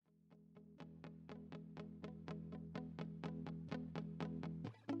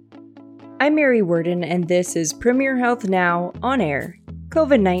I'm Mary Werden, and this is Premier Health Now on Air,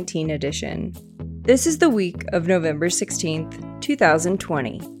 COVID-19 edition. This is the week of November 16th,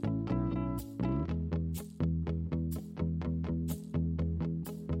 2020.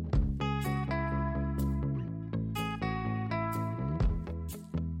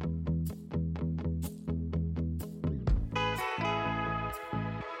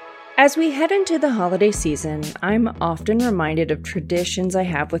 As we head into the holiday season, I'm often reminded of traditions I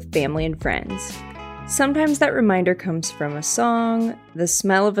have with family and friends. Sometimes that reminder comes from a song, the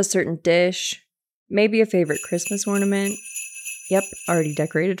smell of a certain dish, maybe a favorite Christmas ornament. Yep, already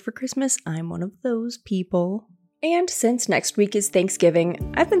decorated for Christmas. I'm one of those people. And since next week is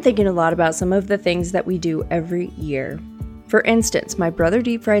Thanksgiving, I've been thinking a lot about some of the things that we do every year. For instance, my brother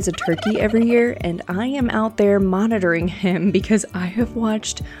deep fries a turkey every year, and I am out there monitoring him because I have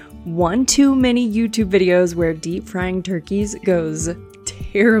watched one too many YouTube videos where deep frying turkeys goes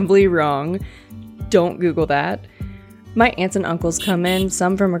terribly wrong. Don't Google that. My aunts and uncles come in,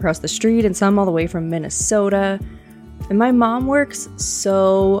 some from across the street and some all the way from Minnesota. And my mom works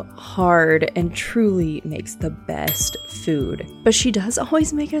so hard and truly makes the best food. But she does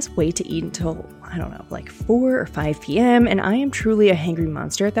always make us wait to eat until, I don't know, like 4 or 5 p.m. And I am truly a hangry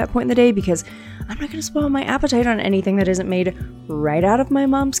monster at that point in the day because I'm not going to spoil my appetite on anything that isn't made right out of my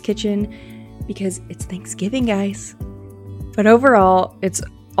mom's kitchen because it's Thanksgiving, guys. But overall, it's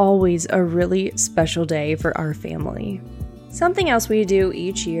always a really special day for our family. Something else we do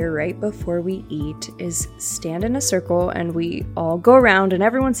each year right before we eat is stand in a circle and we all go around and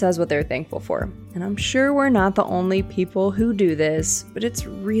everyone says what they're thankful for. And I'm sure we're not the only people who do this, but it's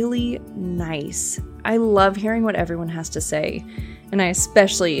really nice. I love hearing what everyone has to say. And I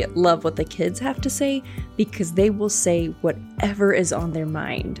especially love what the kids have to say because they will say whatever is on their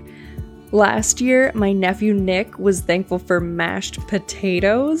mind. Last year, my nephew Nick was thankful for mashed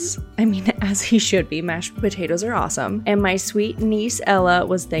potatoes. I mean, as he should be. Mashed potatoes are awesome. And my sweet niece Ella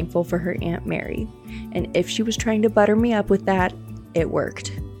was thankful for her Aunt Mary. And if she was trying to butter me up with that, it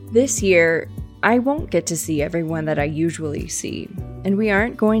worked. This year, I won't get to see everyone that I usually see. And we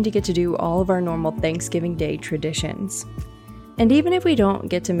aren't going to get to do all of our normal Thanksgiving Day traditions. And even if we don't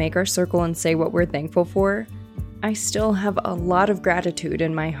get to make our circle and say what we're thankful for, I still have a lot of gratitude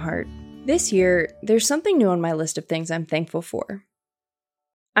in my heart. This year, there's something new on my list of things I'm thankful for.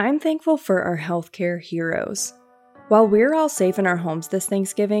 I'm thankful for our healthcare heroes. While we're all safe in our homes this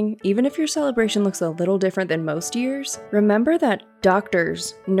Thanksgiving, even if your celebration looks a little different than most years, remember that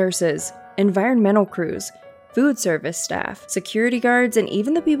doctors, nurses, environmental crews, food service staff, security guards, and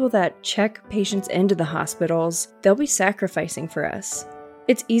even the people that check patients into the hospitals, they'll be sacrificing for us.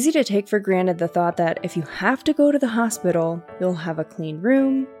 It's easy to take for granted the thought that if you have to go to the hospital, you'll have a clean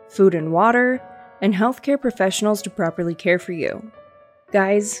room, food and water, and healthcare professionals to properly care for you.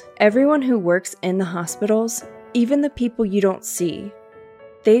 Guys, everyone who works in the hospitals, even the people you don't see,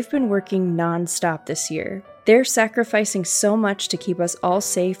 they've been working non-stop this year. They're sacrificing so much to keep us all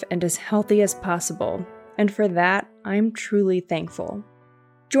safe and as healthy as possible, and for that, I'm truly thankful.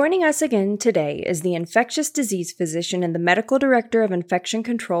 Joining us again today is the infectious disease physician and the medical director of infection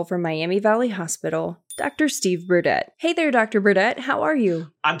control for Miami Valley Hospital, Dr. Steve Burdette. Hey there, Dr. Burdette. How are you?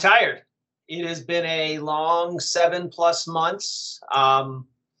 I'm tired. It has been a long 7+ months.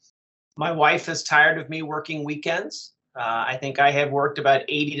 My wife is tired of me working weekends. I think I have worked about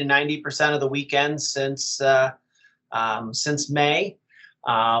 80 to 90% of the weekends since May.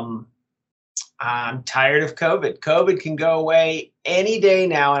 I'm tired of COVID. COVID can go away any day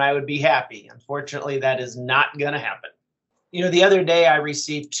now and I would be happy. Unfortunately, that is not going to happen. You know, the other day I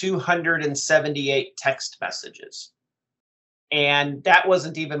received 278 text messages. And that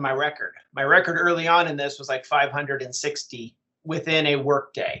wasn't even my record. My record early on in this was like 560 within a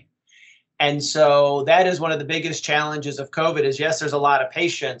workday. And so that is one of the biggest challenges of COVID is, yes, there's a lot of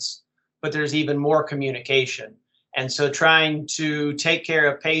patients, but there's even more communication. And so trying to take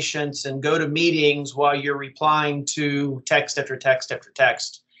care of patients and go to meetings while you're replying to text after text after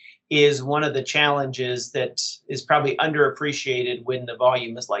text is one of the challenges that is probably underappreciated when the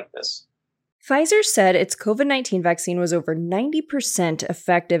volume is like this. Pfizer said its COVID-19 vaccine was over 90%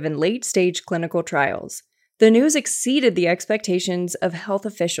 effective in late-stage clinical trials. The news exceeded the expectations of health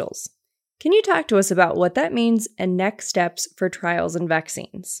officials. Can you talk to us about what that means and next steps for trials and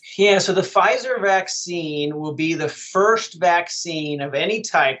vaccines? Yeah, so the Pfizer vaccine will be the first vaccine of any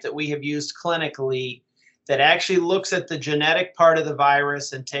type that we have used clinically that actually looks at the genetic part of the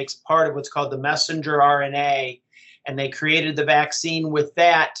virus and takes part of what's called the messenger RNA. And they created the vaccine with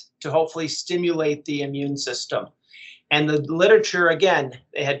that to hopefully stimulate the immune system. And the literature, again,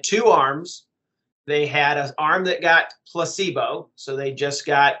 they had 2 arms. They had an arm that got placebo, so they just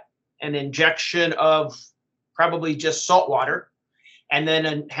got an injection of probably just salt water. And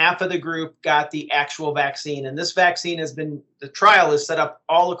then half of the group got the actual vaccine. And this vaccine the trial is set up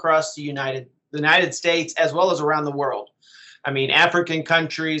all across the United States as well as around the world. I mean, African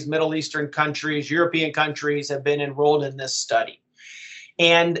countries, Middle Eastern countries, European countries have been enrolled in this study.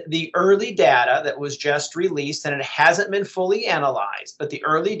 And the early data that was just released, and it hasn't been fully analyzed, but the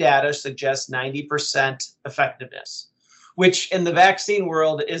early data suggests 90% effectiveness, which in the vaccine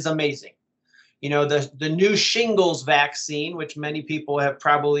world is amazing. You know, the new shingles vaccine, which many people have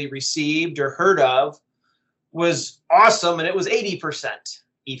probably received or heard of, was awesome, and it was 80%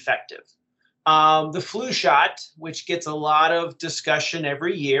 effective. The flu shot, which gets a lot of discussion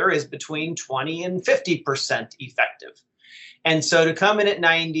every year, is between 20 and 50% effective. And so to come in at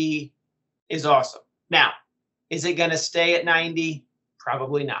 90 is awesome. Now, is it going to stay at 90?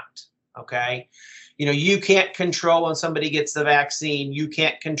 Probably not. Okay. You know, you can't control when somebody gets the vaccine. You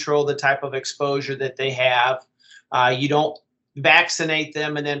can't control the type of exposure that they have. You don't vaccinate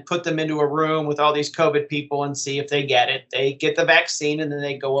them and then put them into a room with all these COVID people and see if they get it. They get the vaccine and then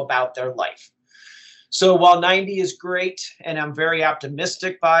they go about their life. So while 90 is great and I'm very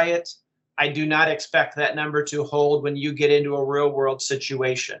optimistic by it, I do not expect that number to hold when you get into a real world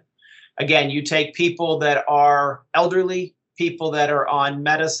situation. Again, you take people that are elderly, people that are on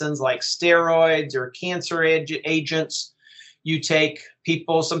medicines like steroids or cancer agents. You take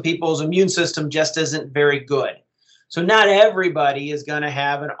some people's immune system just isn't very good. So not everybody is going to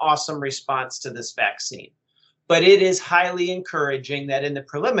have an awesome response to this vaccine. But it is highly encouraging that in the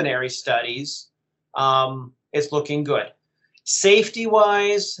preliminary studies, it's looking good.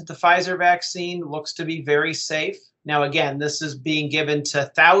 Safety-wise, the Pfizer vaccine looks to be very safe. Now, again, this is being given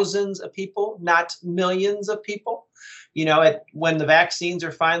to thousands of people, not millions of people. You know, when the vaccines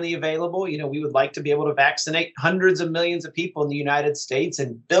are finally available, you know, we would like to be able to vaccinate hundreds of millions of people in the United States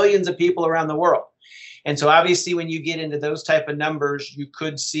and billions of people around the world. And so obviously, when you get into those type of numbers, you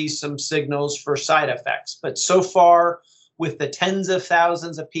could see some signals for side effects. But so far, with the tens of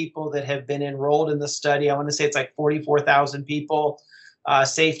thousands of people that have been enrolled in the study, I want to say it's like 44,000 people.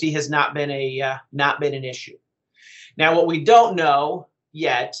 Safety has not been an issue. Now, what we don't know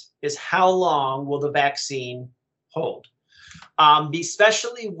yet is how long will the vaccine hold,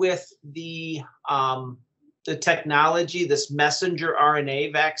 especially with the technology, this messenger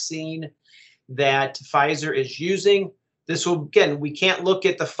RNA vaccine that Pfizer is using. This will, again, we can't look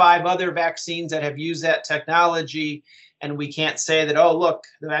at the 5 other vaccines that have used that technology. And we can't say that, oh, look,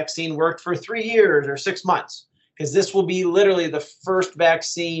 the vaccine worked for 3 years or 6 months, because this will be literally the first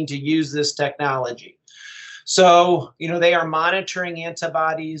vaccine to use this technology. So, you know, they are monitoring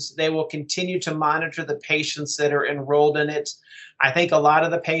antibodies. They will continue to monitor the patients that are enrolled in it. I think a lot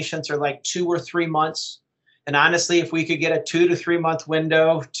of the patients are like 2 or 3 months. And honestly, if we could get a 2 to 3 month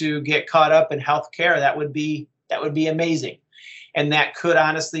window to get caught up in healthcare, that would be amazing. And that could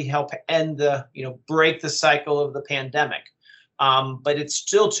honestly help break the cycle of the pandemic. But it's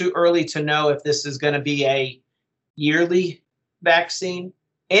still too early to know if this is going to be a yearly vaccine,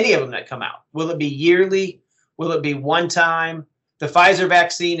 any of them that come out. Will it be yearly? Will it be one time? The Pfizer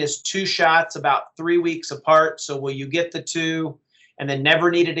vaccine is 2 shots about 3 weeks apart. So will you get the 2 and then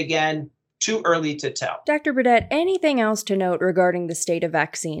never need it again? Too early to tell. Dr. Burdette, anything else to note regarding the state of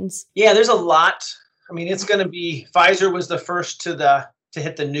vaccines? Yeah, there's a lot. I mean, it's going to be, Pfizer was the first to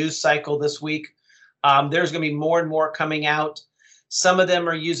hit the news cycle this week. There's going to be more and more coming out. Some of them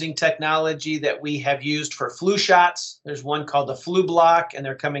are using technology that we have used for flu shots. There's one called the flu block, and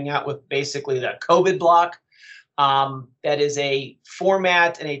they're coming out with basically the COVID block. That is a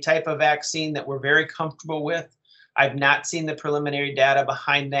format and a type of vaccine that we're very comfortable with. I've not seen the preliminary data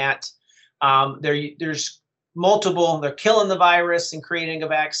behind that. There's multiple, they're killing the virus and creating a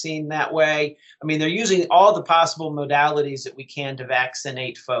vaccine that way. I mean, they're using all the possible modalities that we can to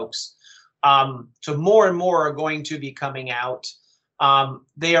vaccinate folks. So more and more are going to be coming out.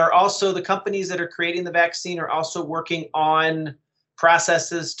 They are also, the companies that are creating the vaccine are also working on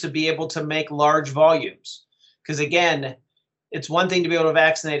processes to be able to make large volumes. Because again, it's one thing to be able to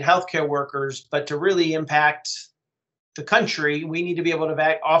vaccinate healthcare workers, but to really impact the country, we need to be able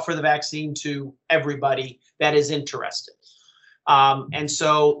to offer the vaccine to everybody that is interested. And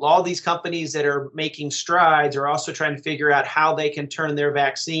so all these companies that are making strides are also trying to figure out how they can turn their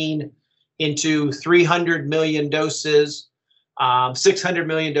vaccine into 300 million doses, 600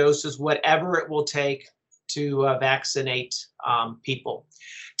 million doses, whatever it will take to vaccinate people.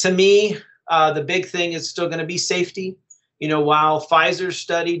 To me, the big thing is still going to be safety. You know, while Pfizer's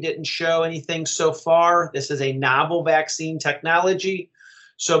study didn't show anything so far, this is a novel vaccine technology.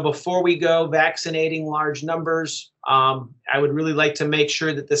 So before we go vaccinating large numbers, I would really like to make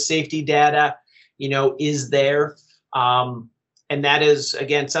sure that the safety data, is there. And that is,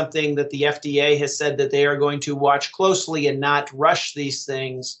 again, something that the FDA has said that they are going to watch closely and not rush these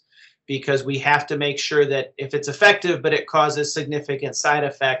things, because we have to make sure that if it's effective, but it causes significant side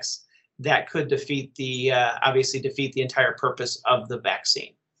effects, that could obviously defeat the entire purpose of the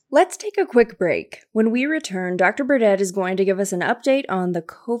vaccine. Let's take a quick break. When we return, Dr. Burdette is going to give us an update on the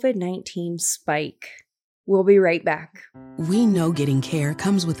COVID-19 spike. We'll be right back. We know getting care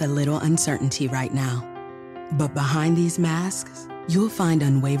comes with a little uncertainty right now. But behind these masks, you'll find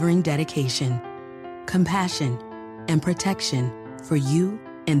unwavering dedication, compassion, and protection for you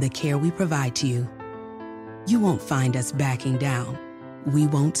and the care we provide to you. You won't find us backing down. We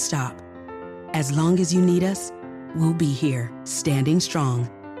won't stop. As long as you need us, we'll be here, standing strong.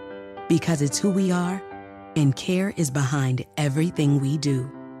 Because it's who we are, and care is behind everything we do.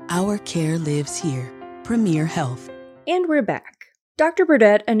 Our care lives here. Premier Health. And we're back. Dr.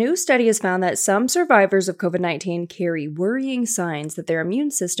 Burdette, a new study has found that some survivors of COVID-19 carry worrying signs that their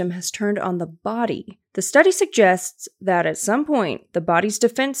immune system has turned on the body. The study suggests that at some point, the body's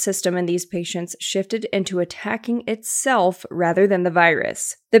defense system in these patients shifted into attacking itself rather than the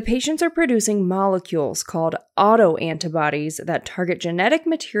virus. The patients are producing molecules called autoantibodies that target genetic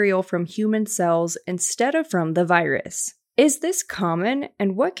material from human cells instead of from the virus. Is this common,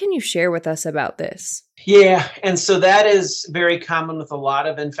 and what can you share with us about this? Yeah, and so that is very common with a lot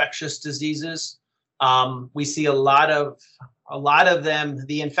of infectious diseases. We see a lot of them.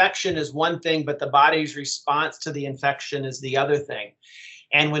 The infection is one thing, but the body's response to the infection is the other thing.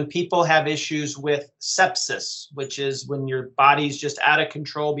 And when people have issues with sepsis, which is when your body's just out of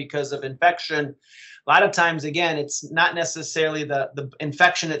control because of infection, a lot of times, again, it's not necessarily the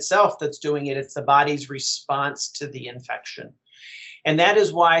infection itself that's doing it. It's the body's response to the infection. And that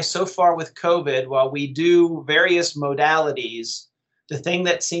is why so far with COVID, while we do various modalities, the thing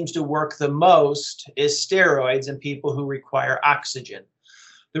that seems to work the most is steroids in people who require oxygen.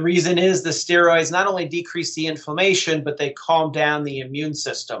 The reason is the steroids not only decrease the inflammation, but they calm down the immune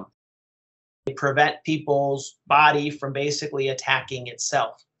system. They prevent people's body from basically attacking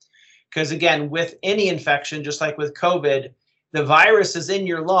itself. Because again, with any infection, just like with COVID, the virus is in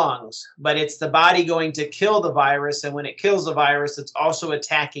your lungs, but it's the body going to kill the virus. And when it kills the virus, it's also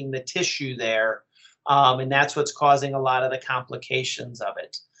attacking the tissue there. And that's what's causing a lot of the complications of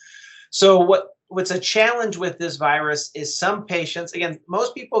it. So what's a challenge with this virus is some patients, again,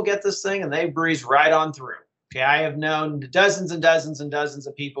 most people get this thing and they breeze right on through. Okay, I have known dozens and dozens and dozens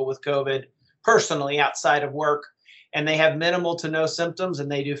of people with COVID personally outside of work, and they have minimal to no symptoms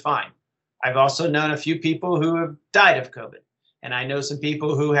and they do fine. I've also known a few people who have died of COVID, and I know some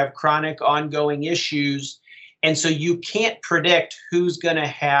people who have chronic ongoing issues. And so you can't predict who's going to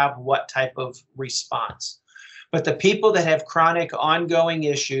have what type of response. But the people that have chronic ongoing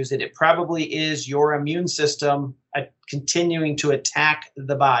issues, that it probably is your immune system continuing to attack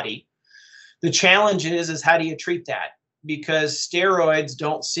the body. The challenge is how do you treat that? Because steroids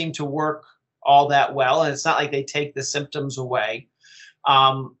don't seem to work all that well, and it's not like they take the symptoms away.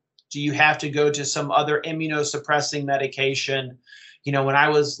 Do you have to go to some other immunosuppressing medication? When I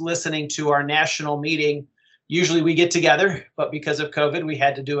was listening to our national meeting, usually we get together, but because of COVID, we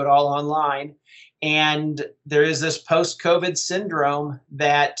had to do it all online. And there is this post-COVID syndrome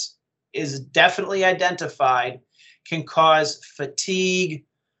that is definitely identified, can cause fatigue,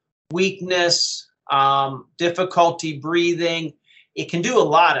 weakness, difficulty breathing. It can do a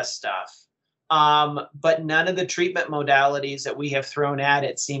lot of stuff. But none of the treatment modalities that we have thrown at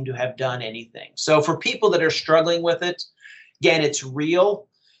it seem to have done anything. So for people that are struggling with it, again, it's real.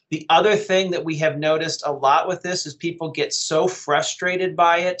 The other thing that we have noticed a lot with this is people get so frustrated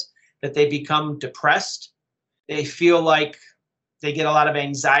by it that they become depressed. They feel like they get a lot of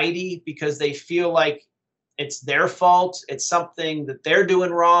anxiety because they feel like it's their fault. It's something that they're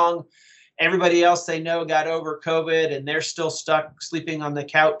doing wrong. Everybody else they know got over COVID and they're still stuck sleeping on the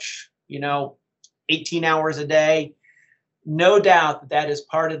couch, 18 hours a day. No doubt that is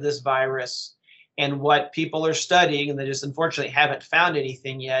part of this virus. And what people are studying, and they just unfortunately haven't found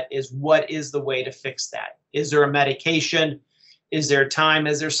anything yet, is what is the way to fix that? Is there a medication? Is there time?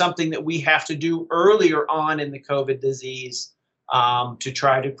 Is there something that we have to do earlier on in the COVID disease to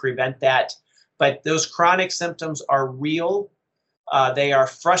try to prevent that? But those chronic symptoms are real. They are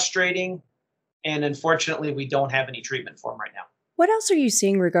frustrating. And unfortunately, we don't have any treatment for them right now. What else are you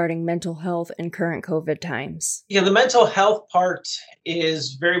seeing regarding mental health in current COVID times? Yeah, the mental health part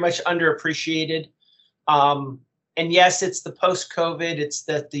is very much underappreciated. And yes, it's the post-COVID, it's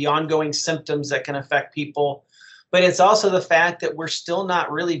the ongoing symptoms that can affect people. But it's also the fact that we're still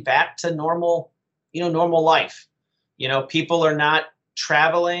not really back to normal, normal life. People are not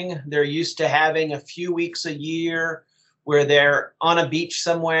traveling. They're used to having a few weeks a year where they're on a beach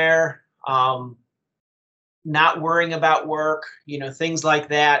somewhere, not worrying about work, things like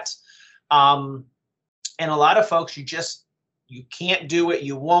that. And a lot of folks, you can't do it.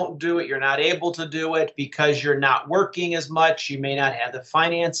 You won't do it. You're not able to do it because you're not working as much. You may not have the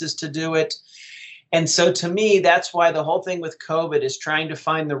finances to do it. And so to me, that's why the whole thing with COVID is trying to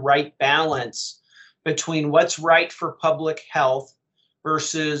find the right balance between what's right for public health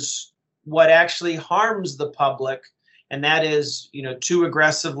versus what actually harms the public. And that is, too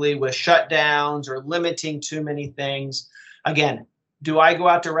aggressively with shutdowns or limiting too many things. Again, do I go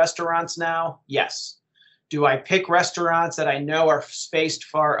out to restaurants now? Yes. Do I pick restaurants that I know are spaced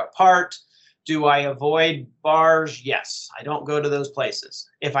far apart? Do I avoid bars? Yes. I don't go to those places.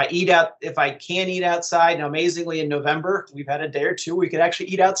 If I can eat outside, now amazingly in November, we've had a day or two we could actually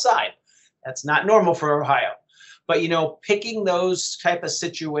eat outside. That's not normal for Ohio. But, picking those type of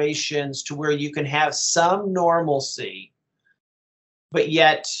situations to where you can have some normalcy, but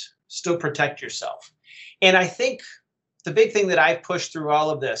yet still protect yourself. And I think the big thing that I've pushed through all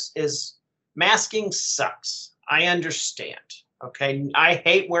of this is masking sucks. I understand. Okay. I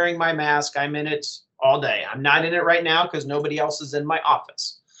hate wearing my mask. I'm in it all day. I'm not in it right now because nobody else is in my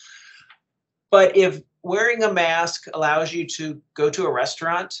office. But if wearing a mask allows you to go to a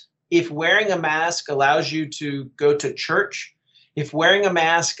restaurant, if wearing a mask allows you to go to church, if wearing a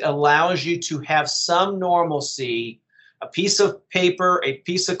mask allows you to have some normalcy, a piece of paper, a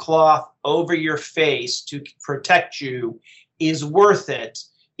piece of cloth over your face to protect you is worth it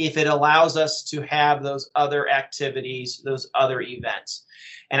if it allows us to have those other activities, those other events.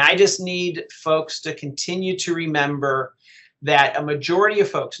 And I just need folks to continue to remember that a majority of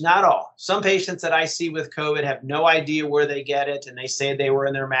folks, not all, some patients that I see with COVID have no idea where they get it, and they say they were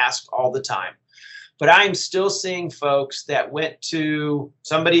in their mask all the time. But I'm still seeing folks that went to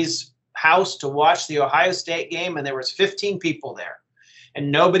somebody's house to watch the Ohio State game, and there was 15 people there,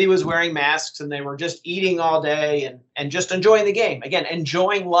 and nobody was wearing masks, and they were just eating all day and just enjoying the game. Again,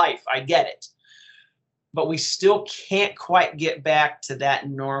 enjoying life. I get it. But we still can't quite get back to that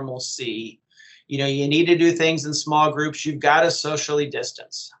normalcy. You need to do things in small groups. You've got to socially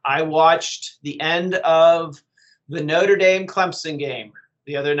distance. I watched the end of the Notre Dame Clemson game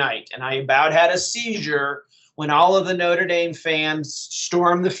the other night, and I about had a seizure when all of the Notre Dame fans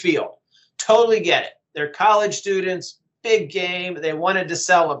stormed the field. Totally get it. They're college students, big game. They wanted to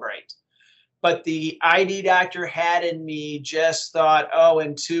celebrate. But the ID doctor had in me just thought,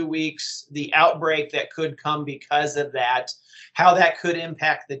 in 2 weeks, the outbreak that could come because of that, how that could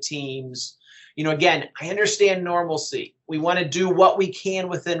impact the teams. Again, I understand normalcy. We want to do what we can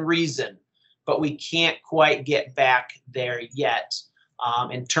within reason, but we can't quite get back there yet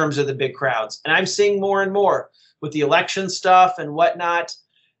in terms of the big crowds. And I'm seeing more and more with the election stuff and whatnot.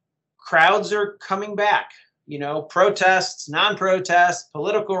 Crowds are coming back, protests, non-protests,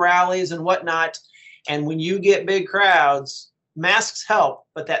 political rallies and whatnot. And when you get big crowds, masks help,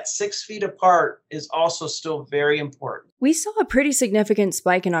 but that 6 feet apart is also still very important. We saw a pretty significant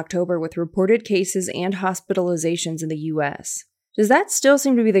spike in October with reported cases and hospitalizations in the U.S. Does that still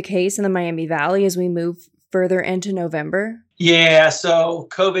seem to be the case in the Miami Valley as we move further into November? Yeah, so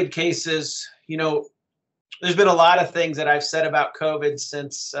COVID cases, there's been a lot of things that I've said about COVID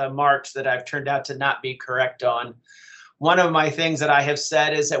since March that I've turned out to not be correct on. One of my things that I have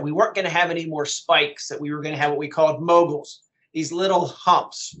said is that we weren't going to have any more spikes, that we were going to have what we called moguls. These little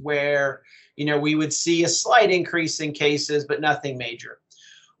humps where, we would see a slight increase in cases, but nothing major.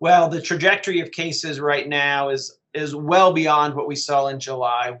 Well, the trajectory of cases right now is well beyond what we saw in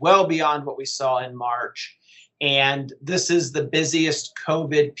July, well beyond what we saw in March. And this is the busiest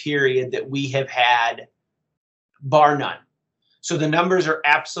COVID period that we have had, bar none. So the numbers are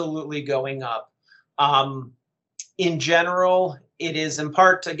absolutely going up. In general, it is in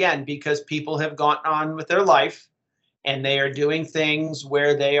part, again, because people have gone on with their life. And they are doing things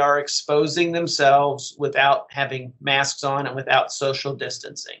where they are exposing themselves without having masks on and without social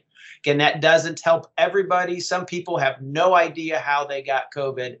distancing. Again, that doesn't help everybody. Some people have no idea how they got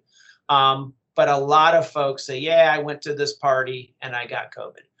COVID. But a lot of folks say, I went to this party and I got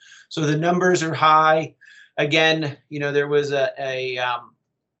COVID. So the numbers are high. Again, there was an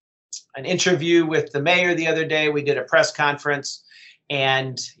interview with the mayor the other day. We did a press conference.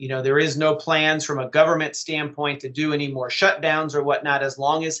 And, there is no plans from a government standpoint to do any more shutdowns or whatnot, as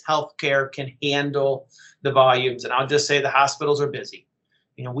long as healthcare can handle the volumes. And I'll just say the hospitals are busy.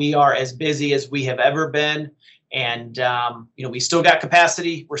 We are as busy as we have ever been. And, we still got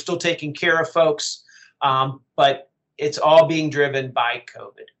capacity. We're still taking care of folks. But it's all being driven by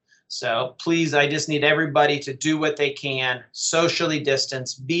COVID. So please, I just need everybody to do what they can, socially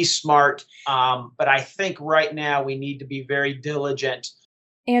distance, be smart. But I think right now we need to be very diligent.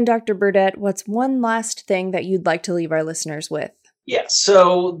 And Dr. Burdette, what's one last thing that you'd like to leave our listeners with? Yeah,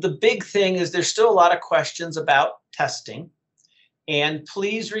 so the big thing is there's still a lot of questions about testing. And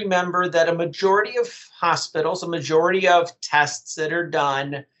please remember that a majority of hospitals, a majority of tests that are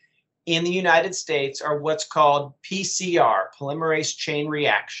done in the United States are what's called PCR, polymerase chain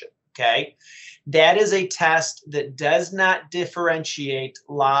reaction. Okay, that is a test that does not differentiate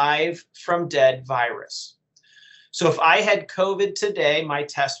live from dead virus. So if I had COVID today, my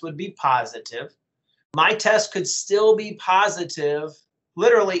test would be positive. My test could still be positive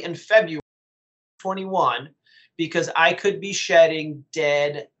literally in February 2021 because I could be shedding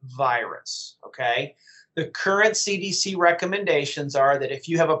dead virus. Okay, the current CDC recommendations are that if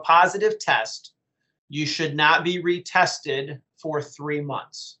you have a positive test, you should not be retested for 3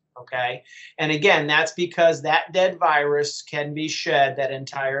 months. Okay. And again, that's because that dead virus can be shed that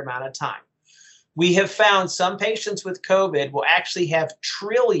entire amount of time. We have found some patients with COVID will actually have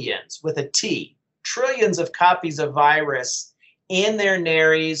trillions with a T, trillions of copies of virus in their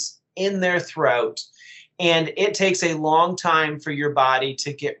nares, in their throat. And it takes a long time for your body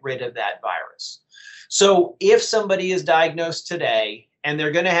to get rid of that virus. So if somebody is diagnosed today and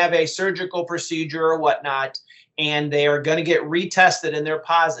they're going to have a surgical procedure or whatnot, and they are going to get retested and they're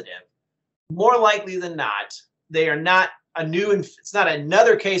positive, more likely than not, they are not it's not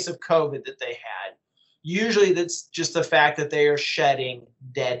another case of COVID that they had. Usually that's just the fact that they are shedding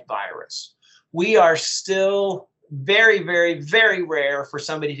dead virus. We are still very, very, very rare for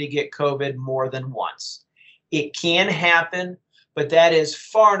somebody to get COVID more than once. It can happen, but that is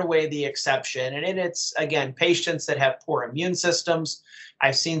far and away the exception. And it's, again, patients that have poor immune systems.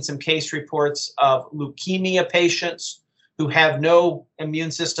 I've seen some case reports of leukemia patients who have no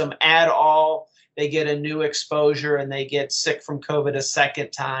immune system at all. They get a new exposure and they get sick from COVID a second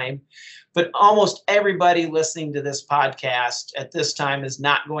time. But almost everybody listening to this podcast at this time is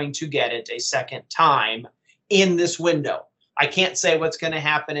not going to get it a second time in this window. I can't say what's going to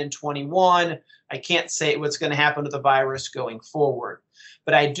happen in 21. I can't say what's going to happen with the virus going forward.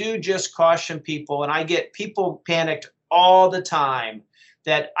 But I do just caution people, and I get people panicked all the time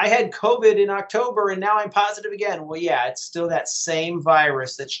that I had COVID in October and now I'm positive again. Well, yeah, it's still that same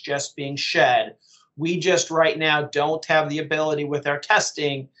virus that's just being shed. We just right now don't have the ability with our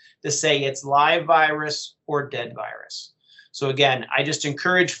testing to say it's live virus or dead virus. So again, I just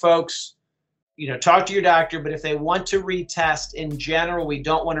encourage folks, talk to your doctor, but if they want to retest, in general, we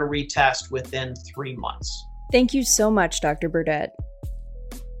don't want to retest within 3 months. Thank you so much, Dr. Burdette.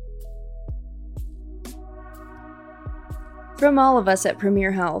 From all of us at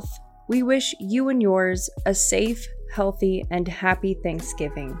Premier Health, we wish you and yours a safe, healthy, and happy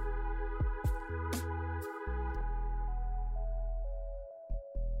Thanksgiving.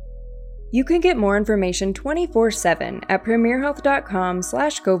 You can get more information 24/7 at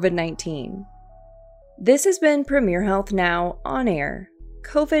premierhealth.com/COVID-19. This has been Premier Health Now on air,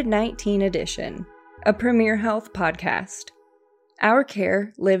 COVID-19 edition, a Premier Health podcast. Our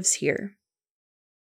care lives here.